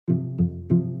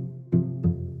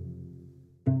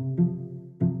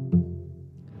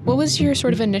was your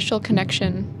sort of initial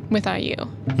connection with IU?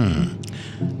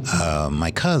 My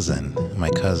cousin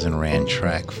ran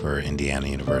track for Indiana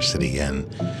University, and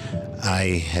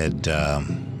I had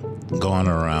gone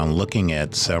around looking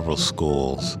at several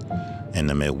schools in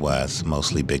the Midwest,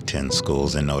 mostly Big Ten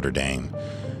schools in Notre Dame,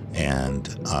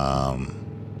 and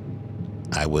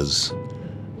I was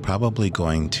probably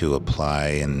going to apply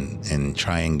and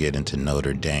try and get into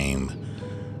Notre Dame,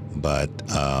 but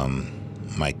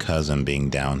my cousin being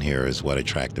down here is what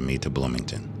attracted me to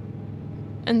Bloomington.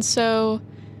 And so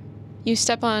you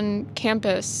step on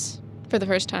campus for the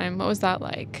first time. What was that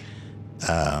like?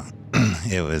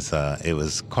 It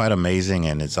was quite amazing,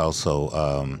 and it's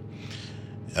also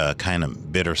kind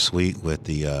of bittersweet with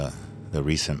the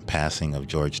recent passing of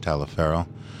George Taliaferro.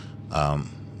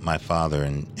 My father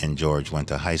and George went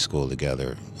to high school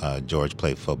together. George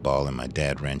played football, and my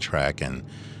dad ran track, and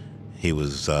he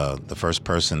was the first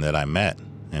person that I met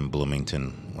in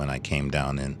Bloomington when I came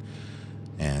down,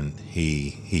 and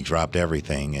he dropped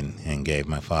everything and gave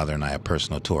my father and I a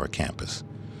personal tour of campus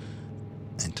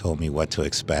and told me what to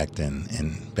expect,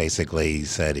 and basically he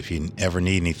said, if you ever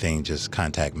need anything, just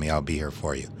contact me, I'll be here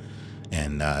for you.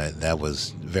 And that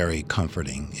was very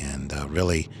comforting and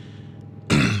really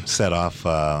set off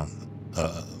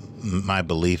my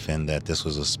belief in that this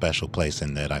was a special place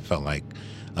and that I felt like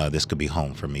this could be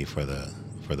home for me for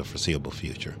the foreseeable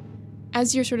future.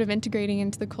 As you're sort of integrating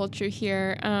into the culture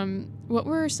here, what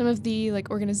were some of the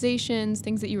organizations,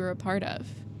 things that you were a part of?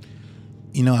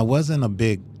 I wasn't a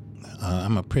big,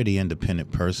 I'm a pretty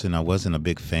independent person. I wasn't a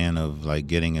big fan of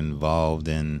getting involved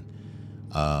in,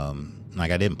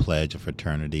 I didn't pledge a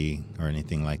fraternity or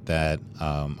anything like that.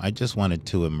 I just wanted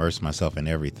to immerse myself in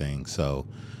everything. So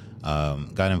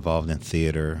got involved in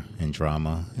theater and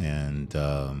drama, and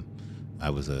I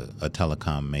was a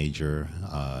telecom major,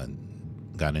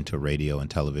 got into radio and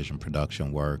television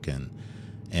production work, and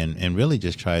really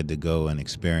just tried to go and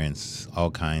experience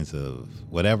all kinds of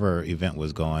whatever event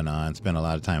was going on. Spent a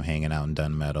lot of time hanging out in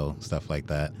Dunmeadow, stuff like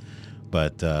that.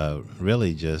 But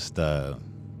really just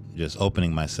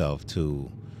opening myself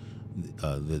to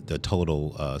the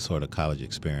total sort of college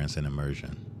experience and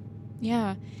immersion.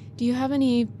 Yeah. Do you have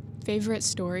any favorite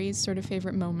stories, sort of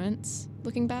favorite moments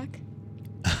looking back?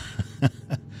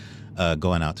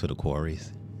 Going out to the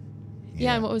quarries.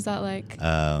 Yeah, and what was that like?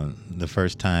 The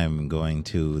first time going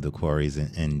to the quarries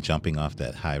and jumping off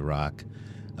that high rock,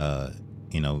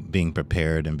 being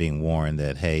prepared and being warned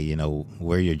that, hey,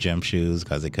 wear your gym shoes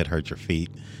because it could hurt your feet.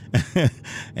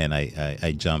 And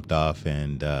I jumped off,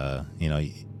 and,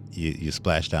 you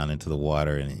splash down into the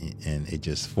water, and it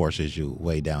just forces you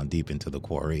way down deep into the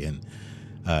quarry. And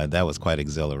that was quite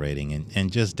exhilarating.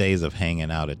 And just days of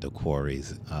hanging out at the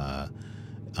quarries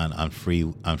on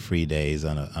free days,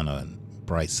 on a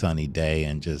bright sunny day,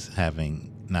 and just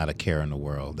having not a care in the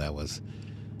world. That was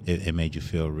it made you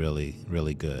feel really,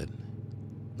 really good.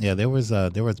 Yeah, there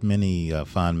was many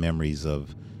fond memories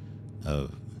of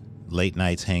late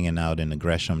nights hanging out in the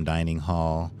Gresham Dining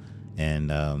Hall, and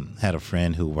had a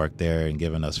friend who worked there and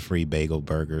giving us free bagel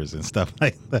burgers and stuff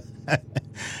like that.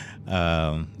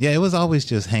 It was always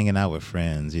just hanging out with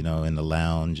friends, in the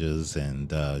lounges and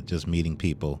just meeting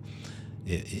people.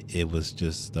 It was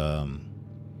just,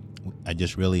 I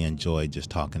just really enjoyed just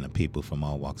talking to people from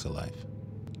all walks of life.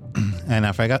 And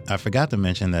I forgot to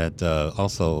mention that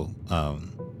also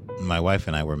my wife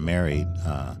and I were married.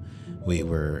 We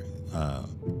were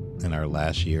in our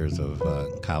last years of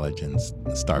college and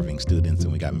starving students,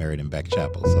 and we got married in Beck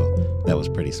Chapel. So that was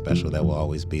pretty special. That will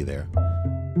always be there.